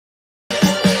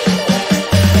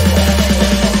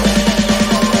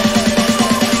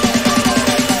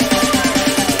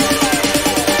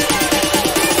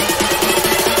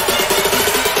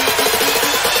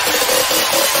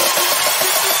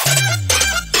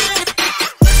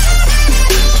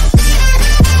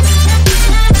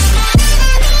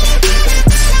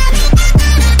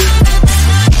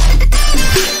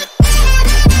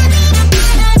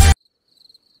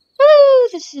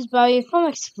Bobby from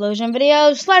Explosion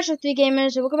Videos / 3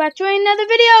 Gamers, and welcome back to another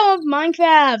video of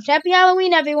Minecraft. Happy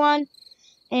Halloween, everyone!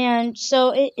 And so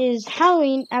it is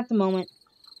Halloween at the moment.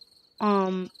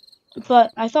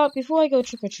 But I thought before I go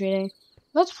trick or treating,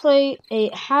 let's play a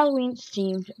Halloween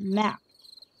themed map.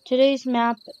 Today's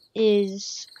map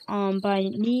is by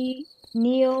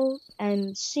Neo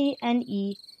and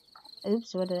CNE.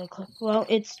 Oops, what did I click? Well,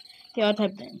 it's the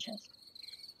R-Type Ninjas.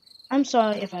 I'm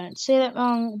sorry if I didn't say that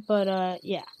wrong, but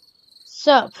yeah.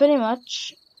 So, pretty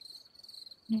much,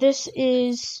 this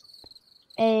is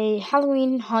a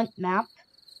Halloween hunt map.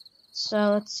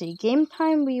 So, let's see. Game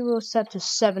time we will set to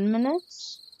 7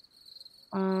 minutes.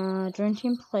 Join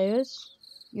team players.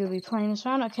 You'll be playing this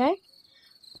round, okay?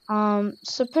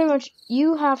 So pretty much,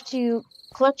 you have to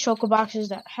collect choco boxes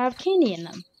that have candy in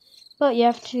them. But you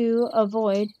have to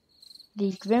avoid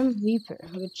the Grim Reaper,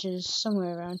 which is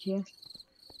somewhere around here.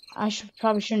 I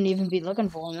probably shouldn't even be looking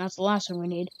for him. That's the last one we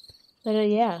need. But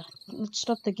yeah, let's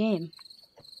start the game.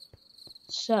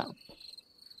 So,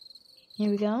 here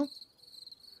we go.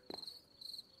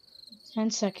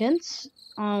 10 seconds.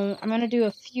 I'm gonna do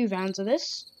a few rounds of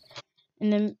this.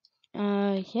 And then,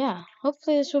 yeah.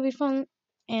 Hopefully this will be fun.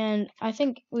 And I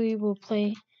think we will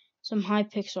play some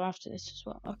Hypixel after this as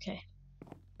well. Okay.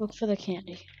 Look for the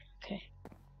candy. Okay.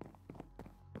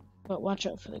 But watch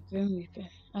out for the Grim Reaper.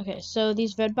 Okay, so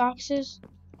these red boxes,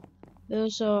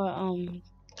 those are,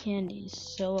 candies.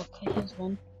 So look, here's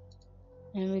one.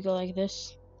 And we go like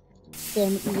this.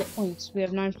 Then we get points. We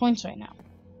have 9 points right now.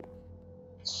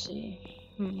 Let's see.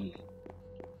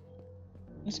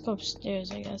 Let's go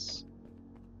upstairs, I guess.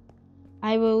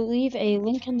 I will leave a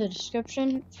link in the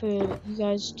description for you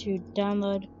guys to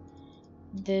download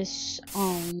this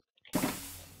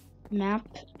map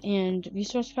and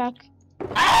resource pack.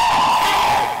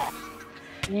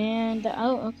 And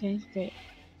oh, okay, great.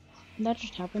 That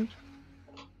just happened.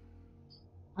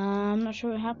 I'm not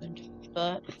sure what happened,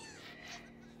 but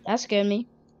that scared me.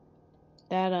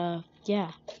 That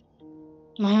yeah.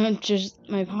 My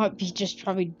heartbeat just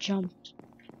probably jumped.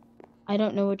 I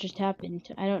don't know what just happened.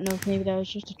 I don't know if maybe that was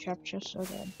just a trap chest or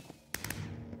that.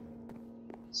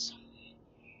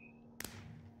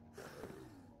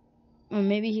 Or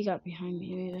maybe he got behind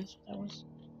me. Maybe that's what that was.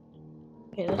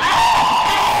 Okay, let's.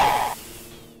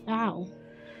 Ow.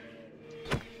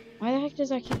 Why the heck does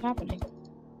that keep happening?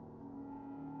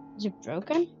 Is it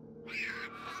broken?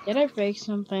 Did I break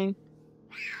something?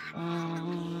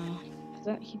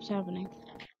 That keeps happening.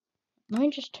 Let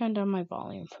me just turn down my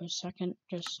volume for a second.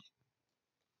 Just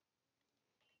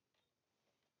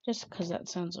because that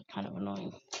sounds kind of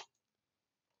annoying.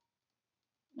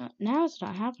 Now it's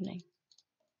not happening.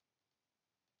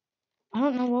 I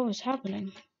don't know what was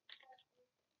happening.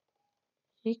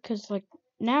 See, because like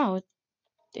now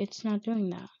it's not doing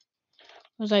that.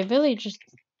 Was I really just,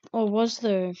 or was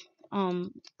there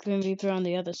Grim Reaper on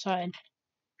the other side?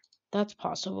 That's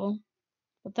possible,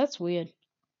 but that's weird.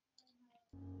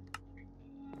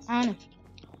 I don't know.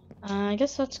 I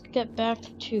guess let's get back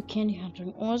to candy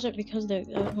hunting. Or is it because the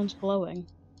other one's glowing?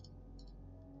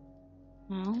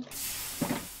 No.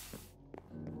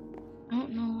 I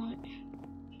don't know what.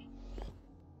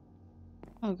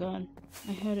 Oh god,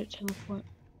 I heard it teleport.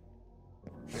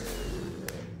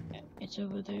 It's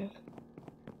over there.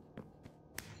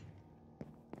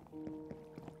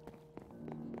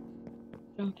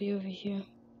 Jumpy over here.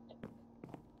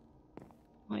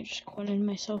 I just cornered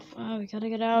myself. Oh, we gotta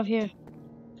get out of here.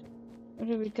 Where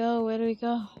do we go? Where do we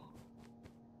go?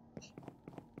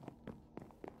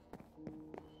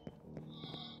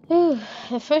 Ooh,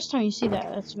 the first time you see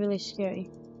that, that's really scary.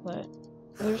 But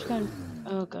we're just gonna.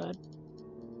 Oh god.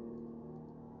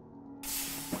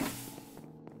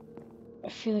 I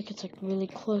feel like it's like really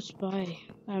close by.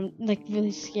 I'm like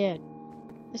really scared.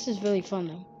 This is really fun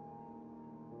though.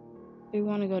 Do we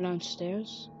want to go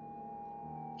downstairs?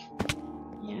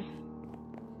 Yeah.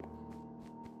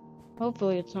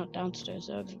 Hopefully it's not downstairs.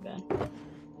 That would be bad.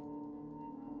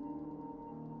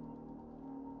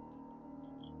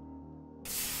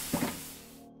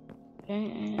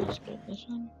 Okay, and let's go this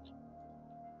one.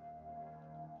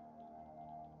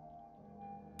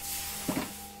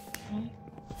 Okay.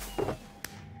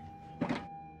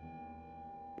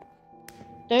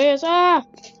 There he is! Ah!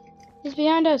 He's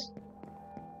behind us!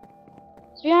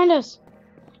 He's behind us!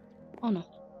 Oh no.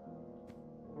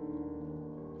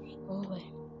 Go away.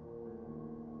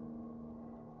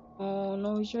 Oh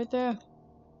no, he's right there.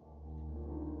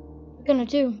 What are we gonna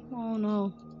do? Oh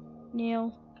no.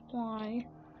 Neil, why?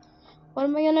 What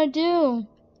am I gonna do?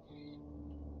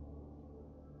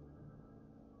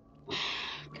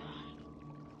 God.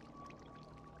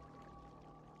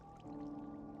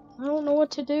 I don't know what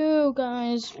to do,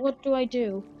 guys. What do I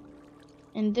do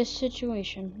in this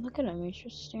situation? Look at him. He's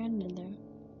just standing there.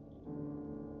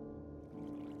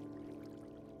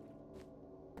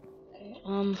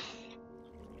 Okay,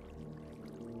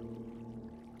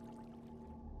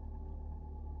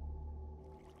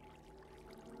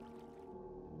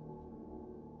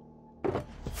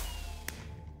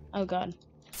 oh god.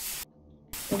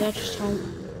 Did that just help?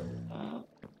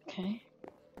 Okay.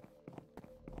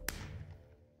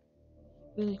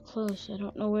 Really close. I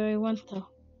don't know where he went though.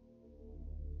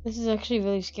 This is actually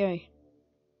really scary.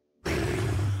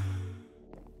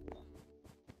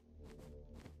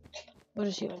 What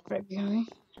is he, like right behind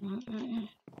me?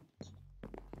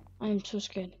 I am so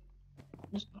scared.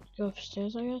 Let's go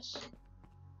upstairs, I guess.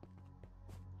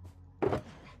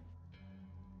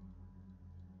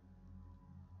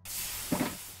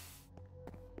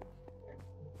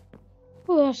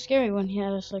 Oh, that was scary when he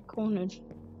had us like cornered.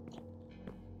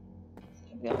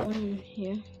 We got one in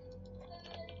here.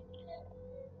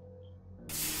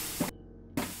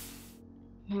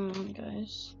 Come on,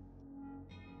 guys.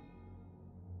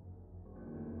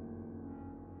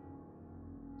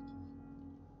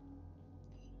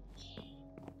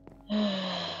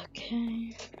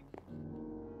 Okay.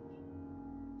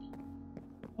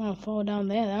 I want to fall down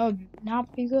there. That would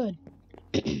not be good.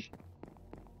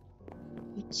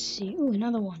 Let's see. Ooh,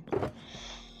 another one.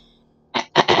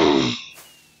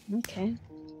 Okay.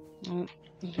 Oh,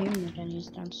 I'm hearing it and he's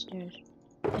downstairs.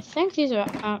 I think these are,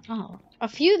 oh. A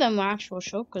few of them were actual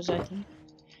shulkers, I think.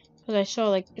 Because I saw,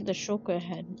 like, the shulker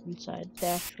head inside the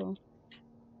actual.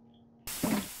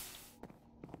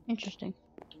 Interesting.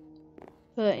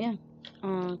 But, yeah.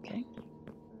 Okay.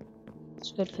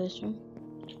 It's good for this one.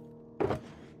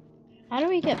 How do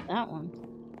we get that one?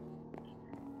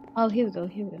 Oh, here we go,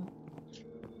 here we go.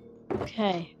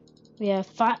 Okay. We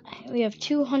have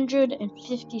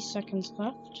 250 seconds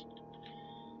left.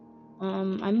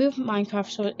 I moved Minecraft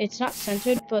so it's not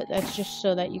centered, but that's just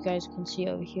so that you guys can see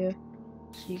over here.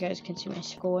 So you guys can see my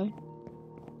score.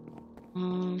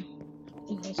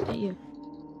 Let's get you.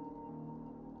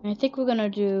 And I think we're gonna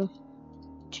do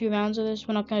 2 rounds of this.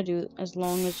 We're not gonna do as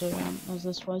long as a round as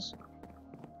this was.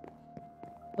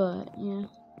 But yeah.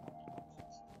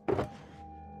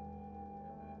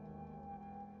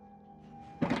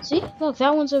 See? Look,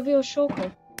 that one's a real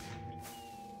shulker.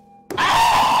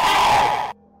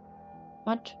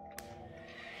 What?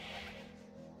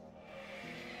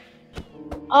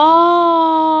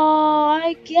 Oh,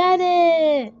 I get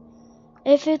it.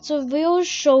 If it's a real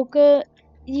shulker,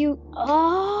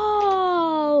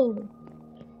 oh,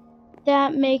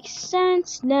 that makes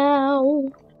sense now.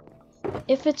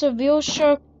 If it's a real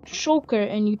shulker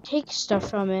and you take stuff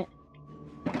from it,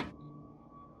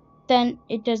 then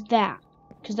it does that.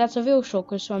 Because that's a real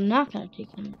shulker, so I'm not gonna take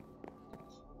it.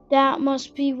 That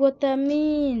must be what that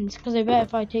means. Because I bet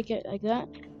if I take it like that,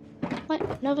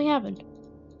 what? Nothing happened.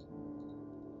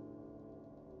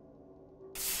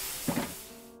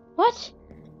 What?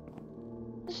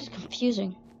 This is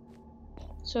confusing.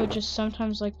 So it just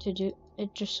sometimes likes to do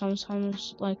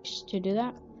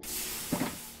that?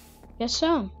 Guess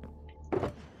so.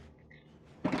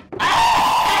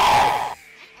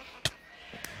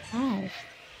 Ow.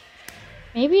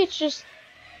 Maybe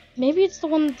it's the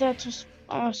one that's just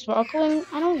sparkling.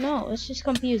 I don't know. It's just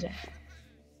confusing.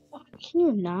 Can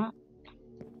you not?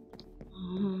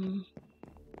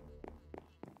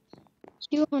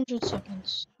 200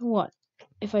 seconds. What?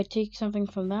 If I take something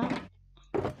from that?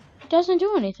 It doesn't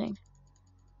do anything.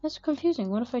 That's confusing.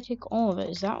 What if I take all of it?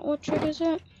 Is that what triggers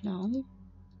it? No.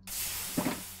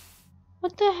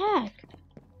 What the heck?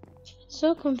 It's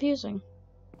so confusing.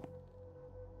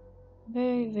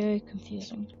 Very, very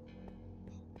confusing.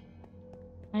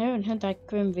 I haven't had that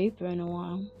Grim Reaper in a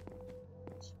while.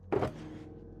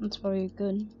 That's probably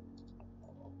good.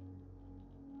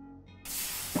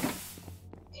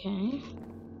 Okay.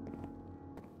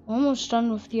 Almost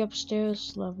done with the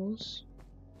upstairs levels.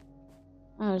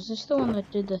 Oh, is this the one that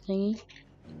did the thingy?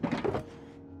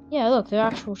 Yeah, look, they're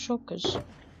actual shulkers.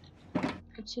 You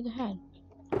can see the head.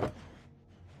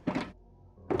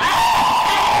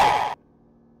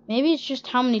 Maybe it's just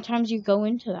how many times you go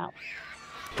into that one.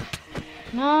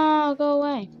 No, go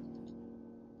away.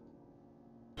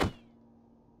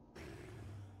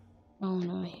 Oh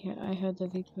no, I heard the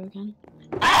Reaper again.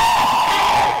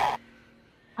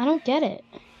 I don't get it.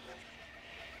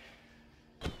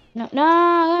 No,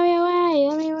 let me away,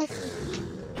 let me away.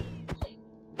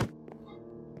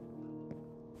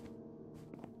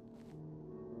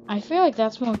 I feel like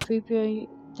that's more creepy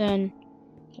than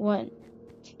what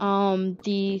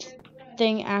the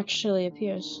thing actually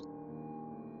appears.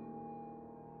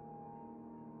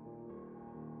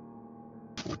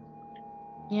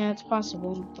 Yeah, it's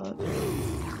possible, but...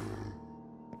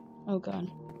 Oh god.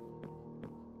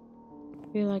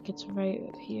 I feel like it's right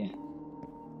here.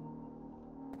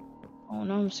 Oh,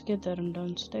 now I'm scared that I'm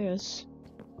downstairs.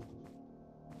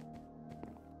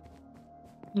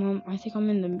 I think I'm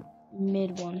in the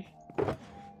mid one.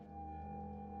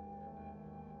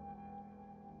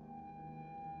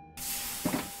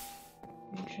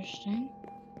 Interesting.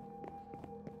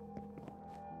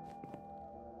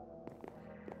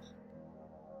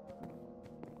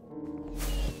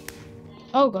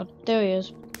 Oh god, there he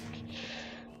is.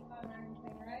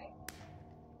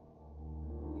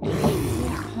 Hold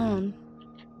on.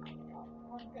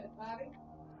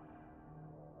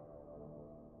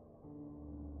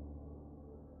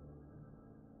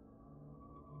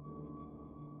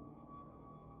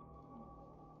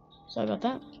 Sorry about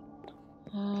that.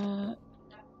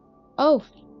 Oh!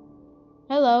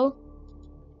 Hello.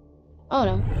 Oh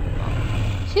no.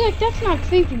 See, like, that's not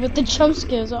creepy, but the jump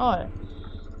scares are.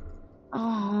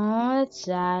 Oh, that's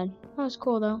sad. That was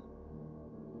cool though.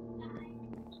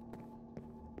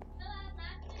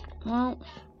 Well,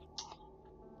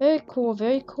 very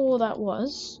cool that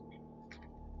was.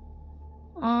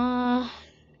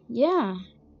 Yeah.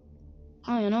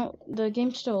 I don't know, the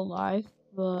game's still alive,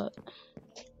 but...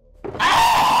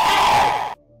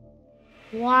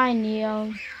 Why,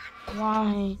 Neo?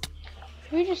 Why?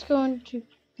 Should we just go into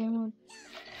game mode?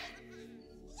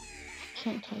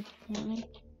 Can't type, apparently.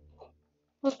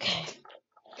 Okay.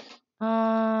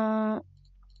 I'm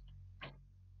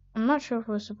not sure if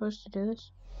we're supposed to do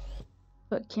this,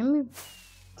 but can we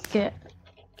get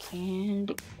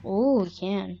candy? Oh, we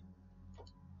can.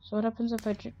 So what happens if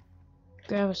I just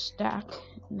grab a stack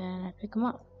and then I pick them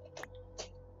up?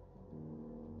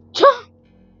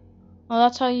 Well,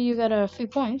 that's how you get 3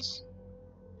 points.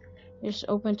 Just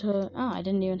open to... Oh, I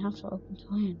didn't even have to open to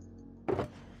land.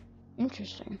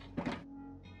 Interesting.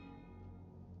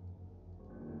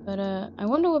 But, I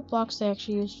wonder what blocks they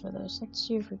actually used for this. Let's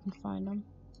see if we can find them.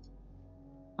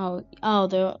 Oh,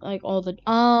 they're like all the...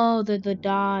 Oh, they're the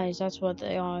dyes. That's what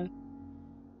they are.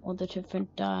 All the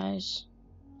different dyes.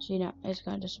 See, now it's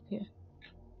gonna disappear.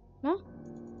 No?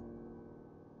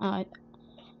 Oh,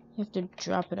 you have to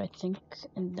drop it, I think,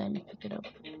 and then pick it up.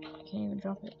 I can't even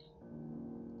drop it.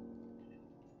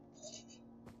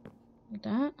 Like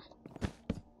that.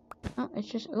 Oh, it's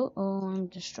just... Oh, I'm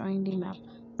destroying the map.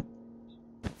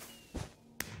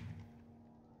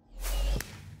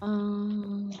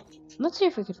 Let's see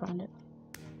if we can find it.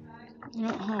 No,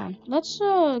 hold on. Let's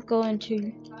go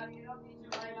into...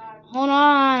 Hold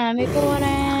on, I'm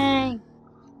recording!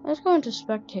 Let's go into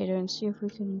Spectator and see if we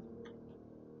can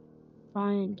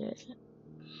find it.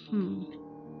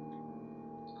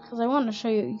 Because I want to show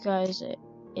you guys it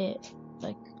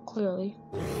like, clearly.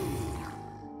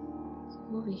 It's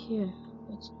over here.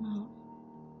 It's not.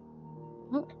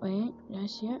 Oh, wait. Did I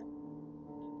see it?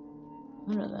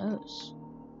 What are those?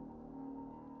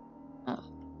 Oh.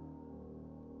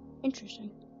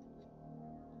 Interesting.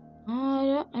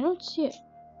 I don't see it.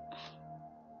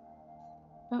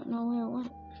 Don't know where it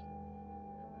went.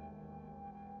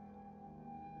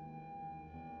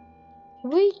 Can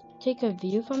we take a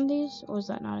view from these, or is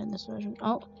that not in this version?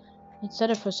 Oh, it said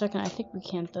it for a second. I think we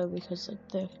can't though because like,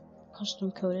 they're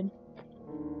custom coded.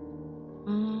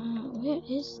 Where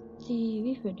is the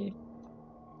Reaper dude?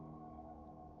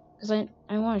 Because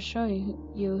I want to show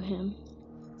you him.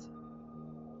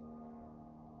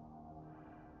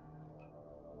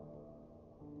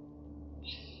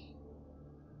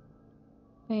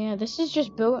 But yeah, this is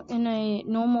just built in a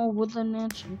normal woodland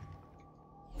mansion.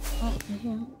 Oh,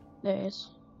 here. There he is.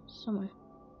 Somewhere.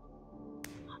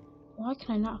 Why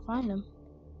can I not find him?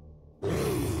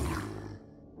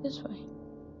 This way.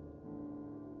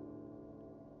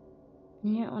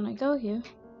 And yet when I go here,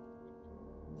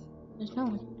 there's no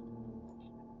one.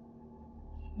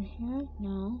 Here?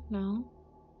 No.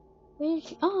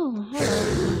 Oh,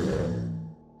 hello.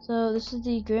 So this is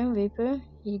the Grim Reaper.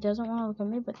 He doesn't want to look at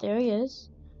me, but there he is.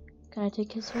 Can I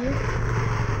take his view?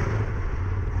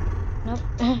 Nope.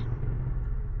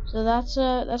 So that's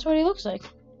what he looks like.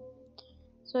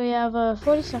 So we have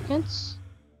 40 seconds.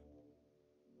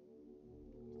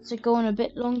 Is it going a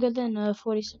bit longer than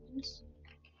 40 seconds?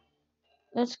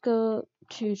 Let's go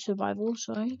to survival,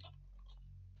 sorry.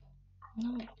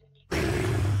 No.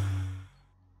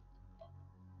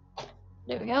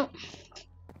 There we go.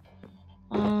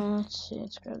 Let's see,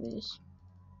 let's grab these.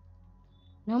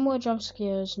 No more jump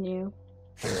scares, new.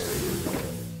 I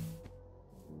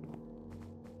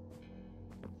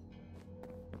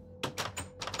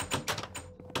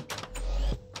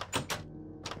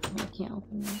can't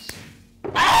open this.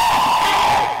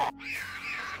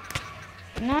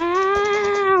 No!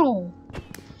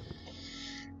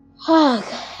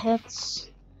 let's.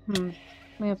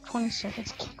 We have 20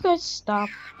 seconds. Can you guys stop?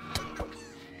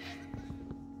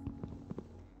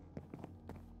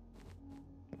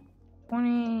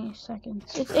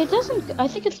 $20. It doesn't. I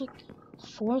think it's like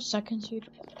 4 seconds.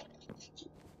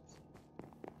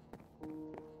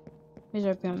 He's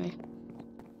right behind me.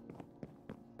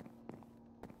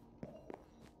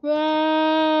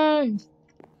 Run!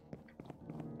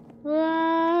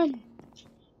 Run!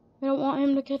 I don't want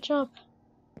him to catch up.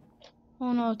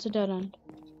 Oh no, it's a dead end.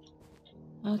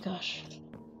 Oh gosh.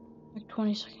 Like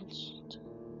 20 seconds.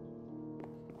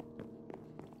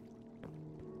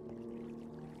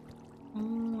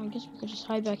 I guess we could just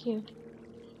hide back here.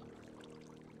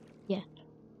 Yeah,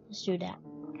 let's do that.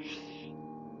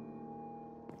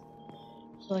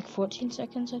 So like 14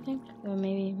 seconds, I think, or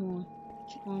maybe more.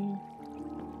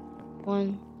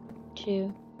 1,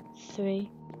 2, 3.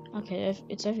 Okay,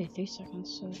 it's every 3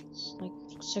 seconds, so it's like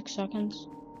 6 seconds.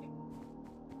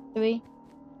 3,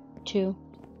 2,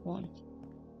 1.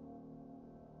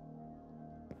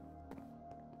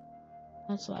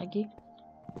 That's laggy.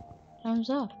 Thumbs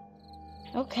up.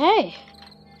 Okay.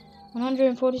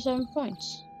 147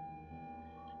 points.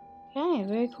 Okay,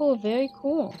 very cool, very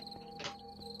cool.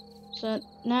 So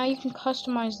now you can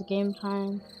customize the game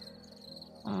time.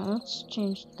 Let's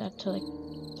change that to like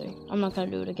 3. I'm not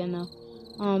gonna do it again though.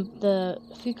 The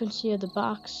frequency of the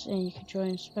box, and you can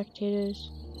join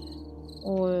spectators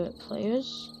or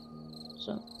players.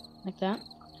 So like that.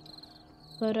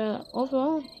 But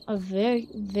overall, a very,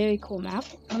 very cool map.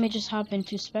 Let me just hop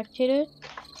into spectator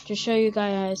to show you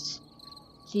guys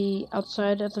the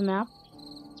outside of the map.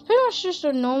 It's pretty much just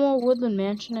a normal woodland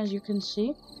mansion, as you can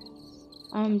see.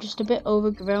 Just a bit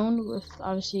overgrown with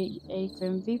obviously a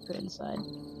Grim Reaper inside.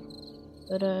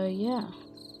 But yeah,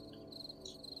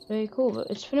 very cool. But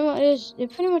it's pretty much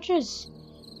it pretty much is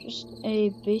just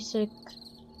a basic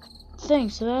thing.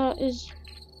 So that is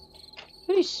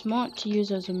pretty smart to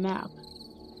use as a map,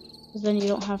 because then you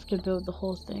don't have to build the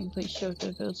whole thing, but you still have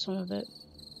to build some of it.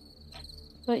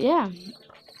 But yeah,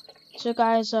 so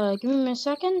guys, give me a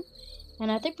second,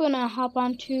 and I think we're gonna hop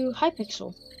on to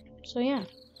Hypixel. So yeah,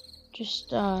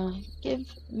 just give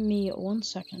me 1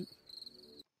 second.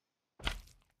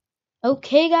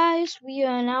 Okay guys, we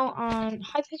are now on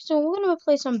Hypixel. We're gonna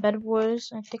play some Bed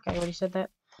Wars. I think I already said that.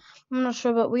 I'm not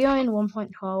sure, but we are in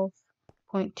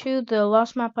 1.12.2. The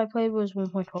last map I played was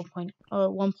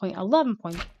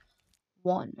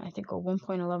 1.11.1, I think, or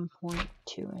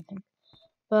 1.11.2, I think.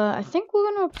 But I think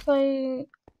we're gonna play.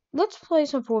 Let's play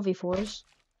some 4v4s.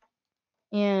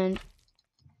 And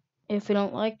if we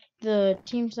don't like the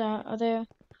teams that are there,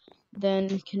 then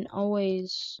we can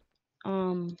always,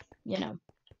 you know,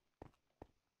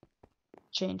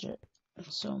 change it.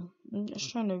 So I'm just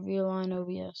trying to realign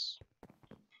OBS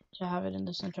to have it in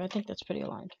the center. I think that's pretty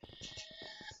aligned.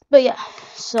 But yeah,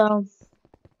 so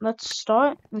let's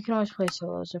start. We can always play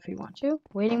solos if we want to.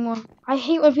 Waiting one. I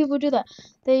hate when people do that.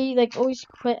 They like always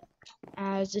quit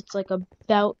as it's like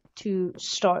about to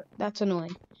start. That's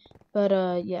annoying. But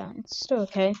yeah, it's still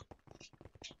okay.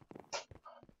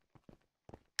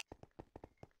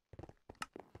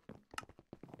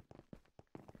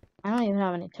 I don't even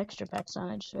have any texture packs on.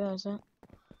 I just realized that.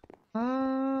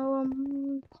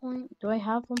 1 point. Do I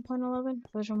have 1.11?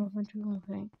 Version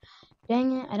 1.2.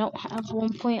 Dang it! I don't have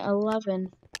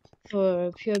 1.11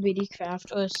 for Pure BD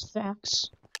Craft or Sphax,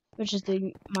 which is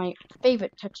my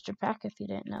favorite texture pack. If you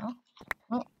didn't know.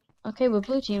 Oh, okay. We're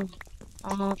blue team.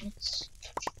 I guess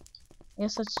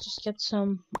let's just get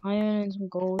some iron and some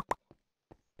gold.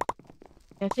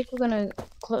 I think we're gonna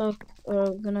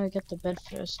get the bed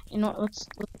first. You know what, let's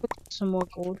put some more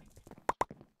gold.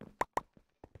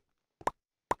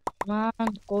 Come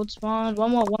on, gold spawn.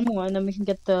 One more, and then we can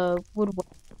get the wood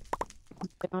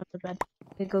on the bed.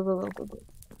 Okay, go.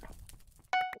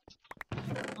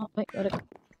 Oh, wait, got it.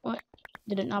 What?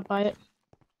 Did it not buy it?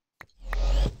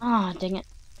 Ah, dang it.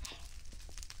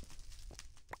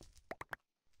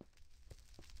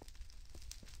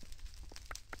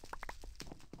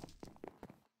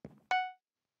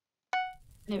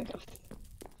 There we go.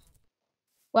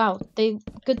 Wow,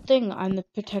 good thing I'm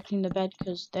protecting the bed,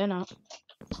 because they're not.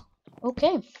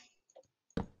 Okay.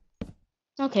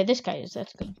 Okay, this guy is.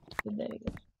 That's good. Very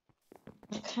good.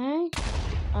 Okay.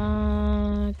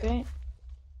 Great.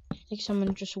 I think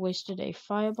someone just wasted a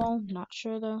fireball. Not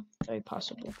sure though. Very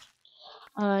possible.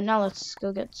 Now let's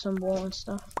go get some wool and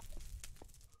stuff.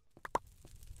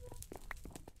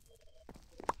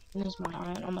 And there's my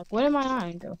iron. I'm like, where did my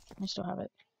iron go? I still have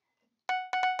it.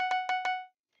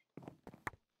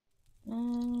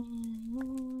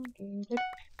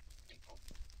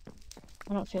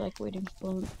 I don't feel like waiting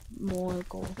for more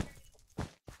gold.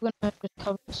 I'm gonna just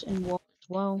cover this in wall as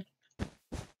well.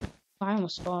 I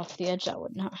almost fell off the edge. That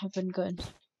would not have been good.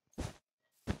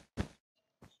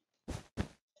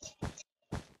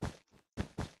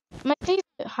 My favorite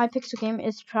Hypixel game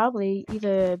is probably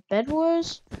either Bed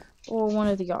Wars or one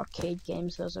of the arcade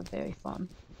games. Those are very fun.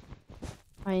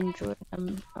 I enjoy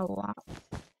them a lot.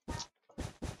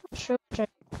 Not sure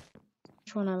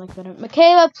which one I like better.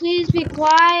 Michaela, please be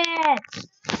quiet!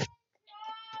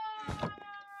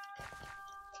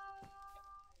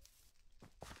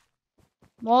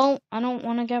 Well, I don't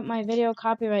want to get my video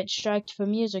copyright striked for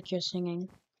music you're singing.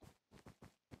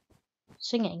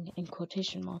 Singing, in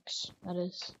quotation marks, that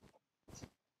is.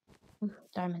 Ooh,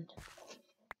 diamond.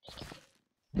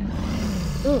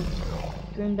 Ooh,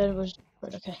 green bed was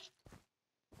good, okay.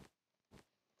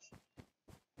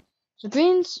 So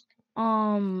greens,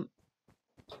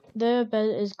 their bed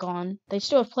is gone. They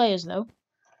still have players though.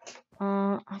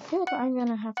 I feel like I'm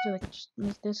gonna have to like just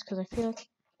make this because I feel like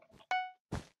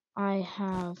I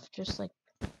have just like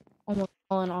almost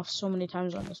fallen off so many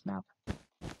times on this map. So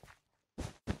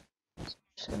I'm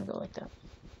just gonna go like that.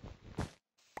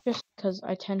 Just because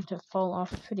I tend to fall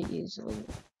off pretty easily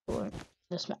for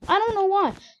this map. I don't know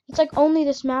why. It's like only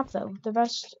this map though. The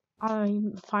rest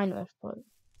I'm fine with, but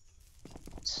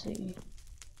let's see.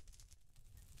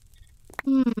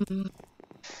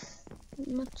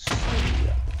 Let's see.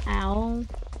 Ow.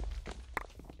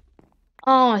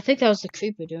 Oh, I think that was the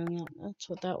creeper doing it. That's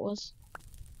what that was.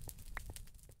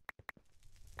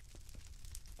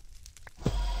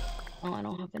 Oh, I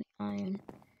don't have any iron.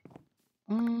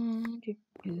 Oh,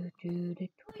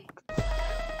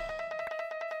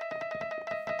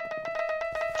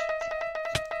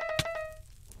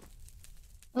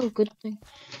 good thing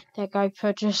that guy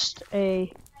purchased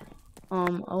a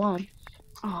alarm.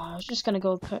 Oh, I was just gonna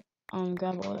go grab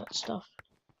all that stuff.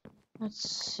 Let's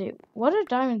see. What are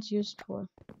diamonds used for?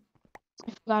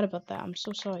 I forgot about that. I'm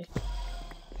so sorry.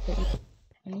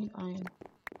 I need iron.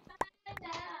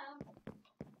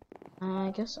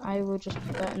 I guess I will just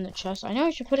put that in the chest. I know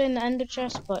I should put it in the ender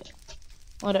chest, but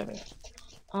whatever.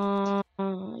 I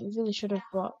really should have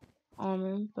bought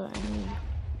armor, but I mean,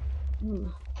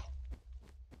 ooh.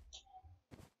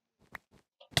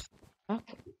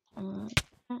 Okay.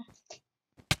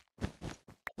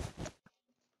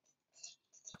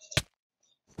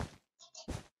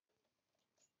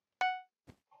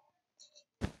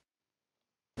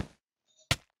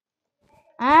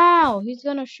 Ow! He's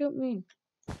gonna shoot me.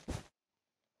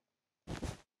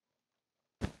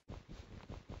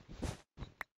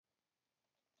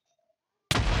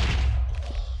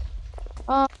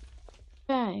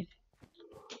 Okay.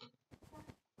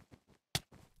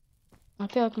 I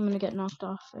feel like I'm gonna get knocked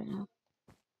off right now.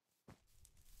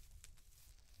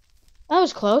 That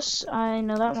was close. I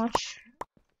know that much.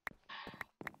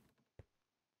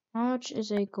 How much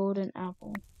is a golden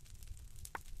apple?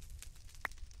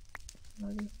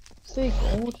 3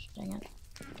 gold? Dang it.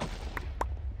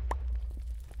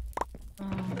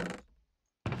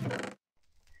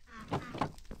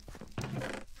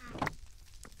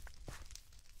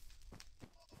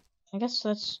 I guess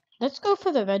let's go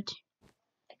for the red team.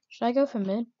 Should I go for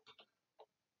mid?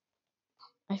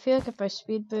 I feel like if I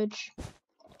speed bridge,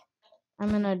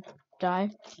 I'm gonna die.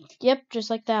 Yep, just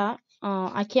like that.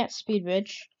 I can't speed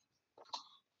bridge.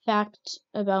 Fact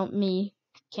about me,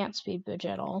 can't speed bridge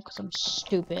at all because I'm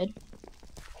stupid.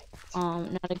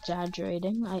 Not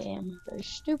exaggerating. I am very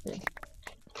stupid.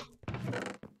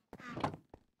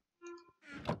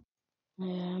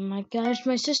 Oh my gosh,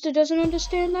 my sister doesn't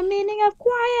understand the meaning of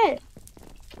quiet.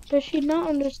 Does she not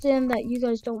understand that you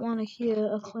guys don't want to hear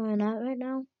a clarinet right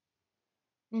now?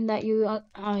 And that you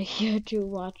are here to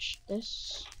watch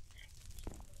this?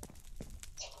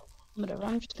 Whatever,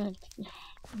 I'm just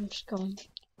going.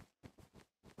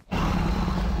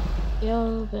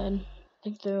 Yo, Ben. I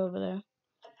think they're over there.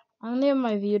 I'm gonna have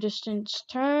my view distance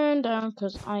turned down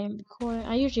because I am recording.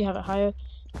 I usually have it higher,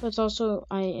 but it's also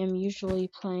I am usually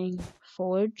playing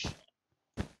Forge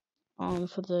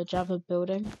for the Java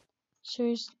building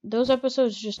series. Those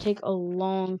episodes just take a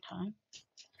long time,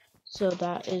 so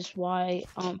that is why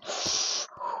that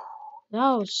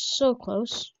was so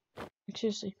close.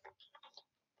 Seriously,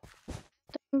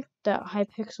 the thing that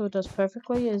Hypixel does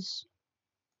perfectly is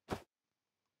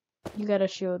you get a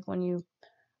shield when you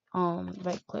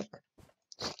right click,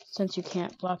 since you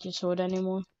can't block your sword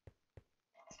anymore.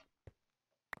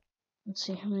 Let's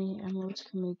see how many emeralds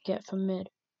can we get from mid.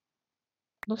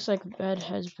 Looks like red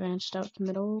has branched out to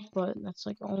middle, but that's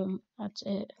like that's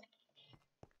it.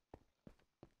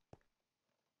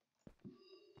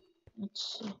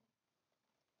 Let's see.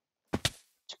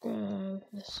 grab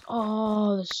this.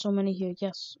 Oh, there's so many here.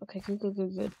 Yes. Okay,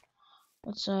 good.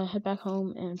 Let's head back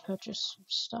home and purchase some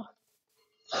stuff.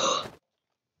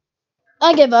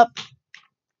 I give up.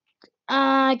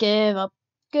 I give up.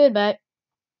 Goodbye.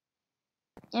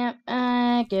 Yep,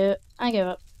 I give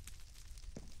up.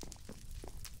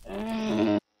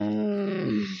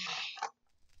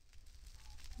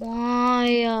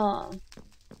 Why?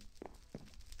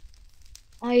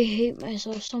 I hate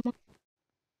myself so much.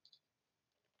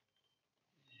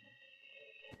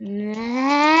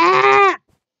 Nah.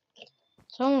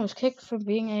 Someone was kicked for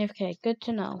being AFK. Good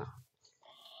to know.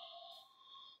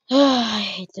 I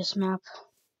hate this map.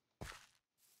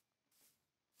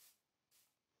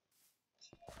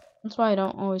 That's why I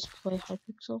don't always play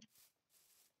Hypixel.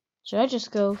 Should I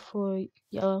just go for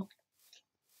yellow?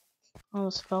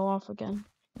 Almost fell off again.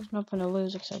 There's nothing to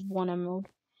lose except 1 emerald.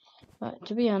 But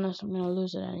to be honest, I'm gonna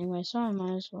lose it anyway, so I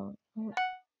might as well.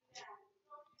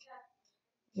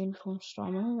 Uniform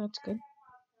Stormer, that's good.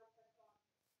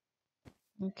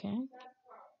 Okay.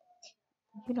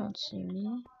 You don't see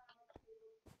me.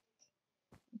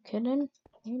 You kidding?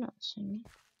 You don't see me.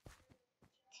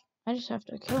 I just have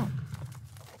to kill him.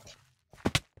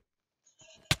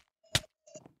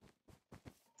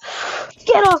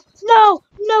 Get off! No!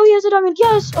 No, he has a diamond!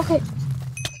 Yes! Okay.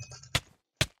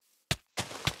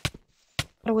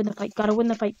 Gotta win the fight. Gotta win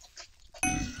the fight.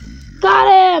 Got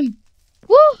him!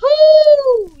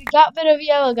 Woohoo! We got rid of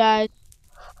yellow, guys.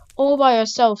 All by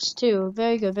ourselves, too.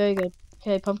 Very good, very good.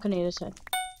 Okay, Pumpkinator's head.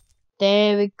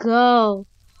 There we go.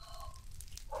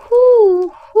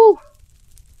 Whoo!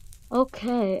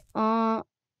 Okay, how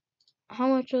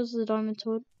much was the diamond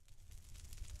sword?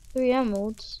 3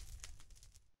 emeralds.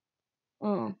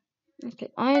 Oh,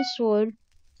 okay. Iron sword,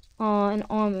 and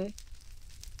armor.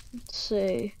 Let's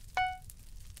see.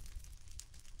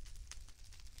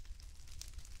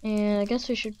 And I guess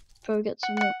we should probably get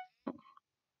some more.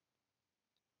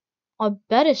 I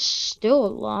bet it's still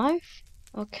alive.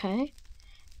 Okay.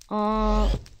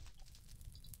 Oh,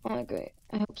 great.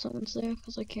 I hope someone's there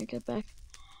because I can't get back.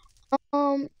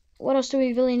 What else do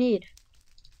we really need?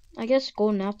 I guess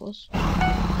golden apples.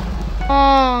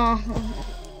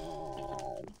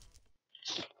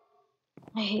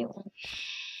 I hate one.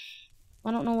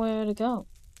 I don't know where to go.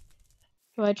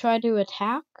 Do I try to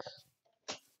attack?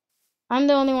 I'm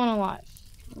the only one alive.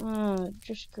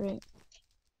 Just great.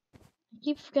 I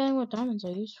keep forgetting what diamonds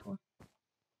are used for.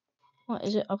 What,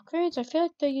 is it upgrades? I feel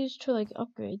like they're used for like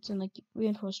upgrades and like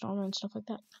reinforced armor and stuff like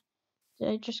that. Did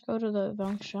I just go to the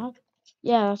wrong shop?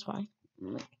 Yeah, that's why.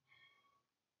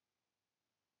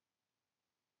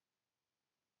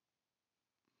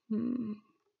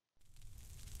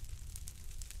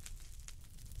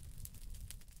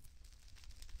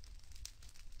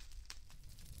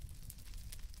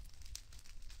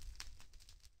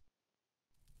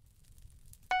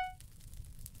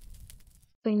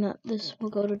 Hoping that this will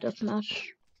go to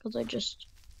deathmatch because I just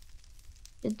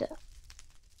did that.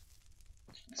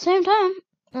 Same time.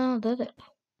 Oh, did it?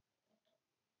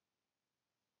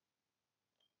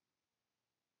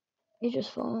 You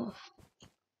just fall off.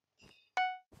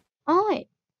 Oh wait.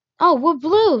 Oh, we're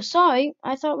blue. Sorry,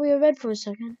 I thought we were red for a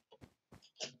second.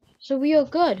 So we are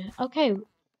good. Okay,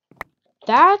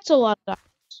 that's a lot of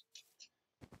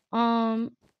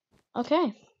diamonds.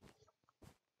 Okay.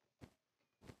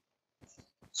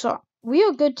 So we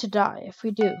are good to die if we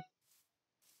do.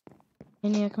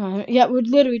 And yeah, come on. Yeah, we're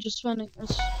literally just finding a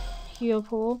heal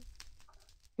pool.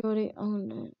 You already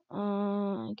own it.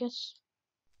 I guess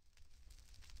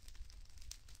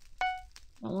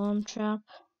alarm trap.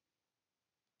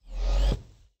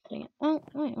 Dang it. Oh,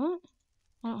 wait, what?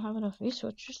 I don't have enough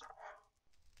resources.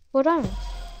 4 diamonds.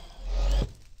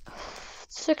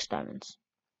 6 diamonds.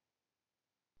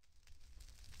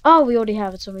 Oh, we already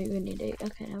have it, so we need 8.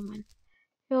 Okay, never mind.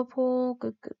 Heal pool,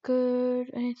 good.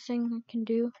 Anything I can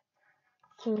do?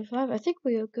 35. I think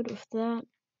we are good with that.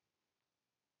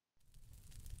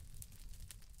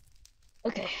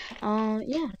 Okay.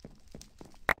 Yeah.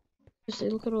 Just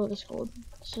look at all this gold.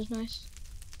 This is nice.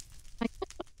 I can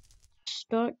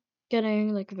start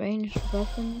getting like ranged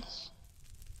weapons.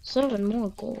 7 more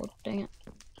gold. Dang it.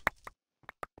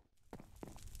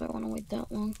 I don't want to wait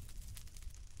that long.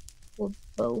 Or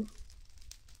bow.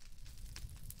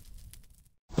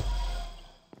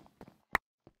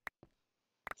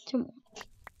 Two more.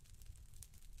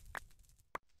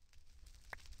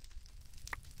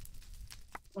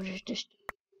 What is this?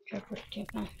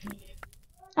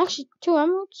 Actually, 2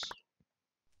 emeralds.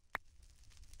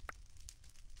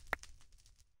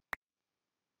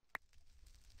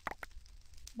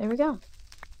 There we go.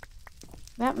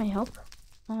 That may help.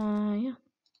 Yeah.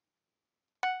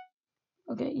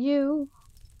 Okay, you.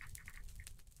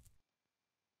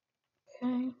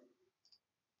 Okay.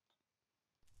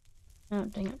 Oh,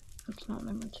 dang it. That's not what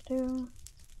I meant to do.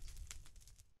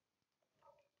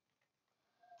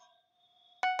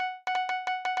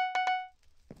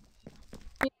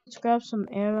 Let's grab some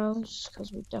arrows,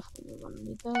 because we definitely want to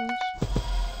need those.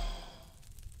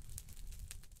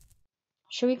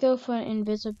 Should we go for an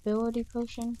invisibility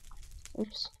potion?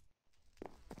 Oops.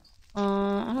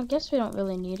 I guess we don't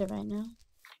really need it right now.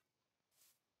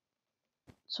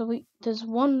 So there's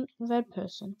one red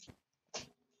person. I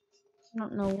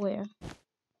don't know where.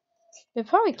 They're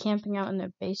probably camping out in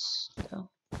their base, though.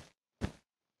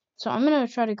 So I'm gonna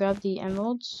try to grab the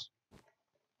emeralds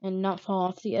and not fall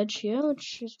off the edge here,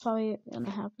 which is probably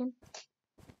gonna happen.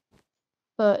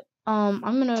 But I'm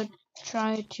gonna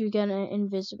try to get an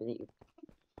invisibility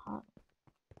pot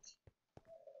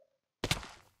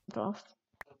off.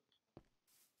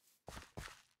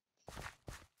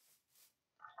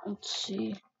 Let's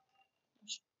see.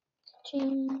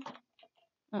 Team.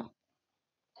 Oh.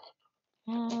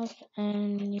 Have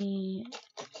any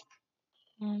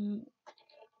I'm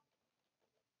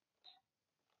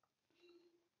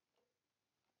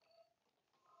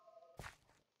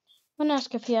gonna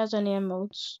ask if he has any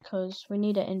emeralds, cause we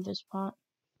need an invis pot.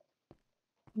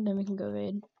 And then we can go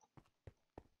raid.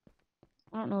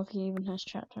 I don't know if he even has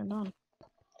chat turned on.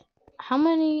 How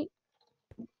many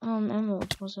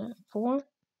emeralds was it? 4?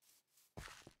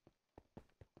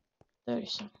 30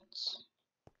 seconds.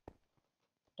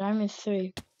 Diamond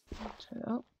 3.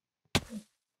 Oh.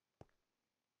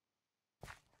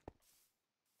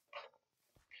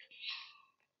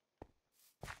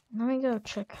 Let me go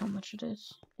check how much it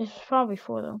is. It's probably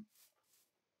 4 though.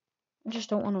 I just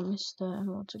don't want to miss the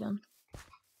emeralds again.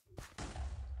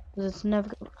 Cause it's never.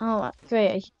 Oh, great!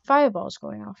 A fireball's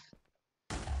going off.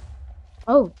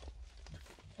 Oh,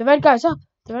 the red guy's up.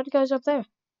 The red guy's up there.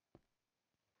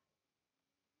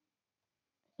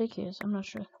 I think he is. I'm not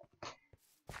sure.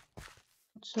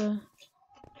 It's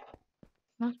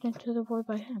knocked into the void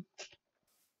by him.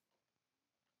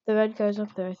 The red guy's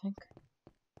up there, I think.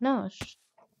 No, it's just...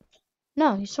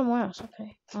 no, he's somewhere else.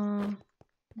 Okay.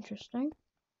 Interesting.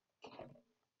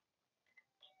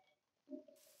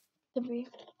 Could be.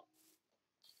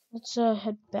 Let's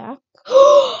head back.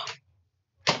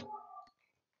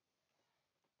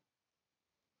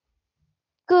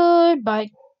 Goodbye.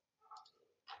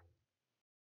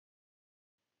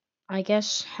 I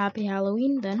guess happy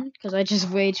Halloween then, because I just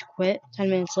rage quit. 10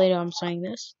 minutes later, I'm saying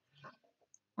this.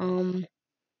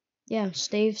 Yeah,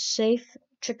 stay safe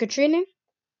trick-or-treating.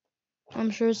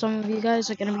 I'm sure some of you guys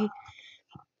are gonna be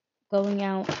going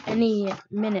out any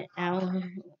minute now,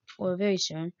 or very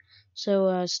soon.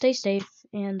 So, stay safe,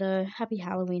 and happy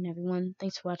Halloween, everyone.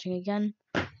 Thanks for watching again.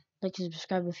 Like and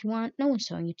subscribe if you want. No one's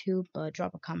telling you to, but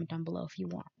drop a comment down below if you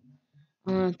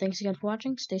want. Thanks again for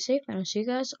watching. Stay safe, and I'll see you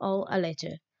guys all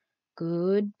later.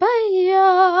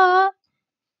 Goodbye.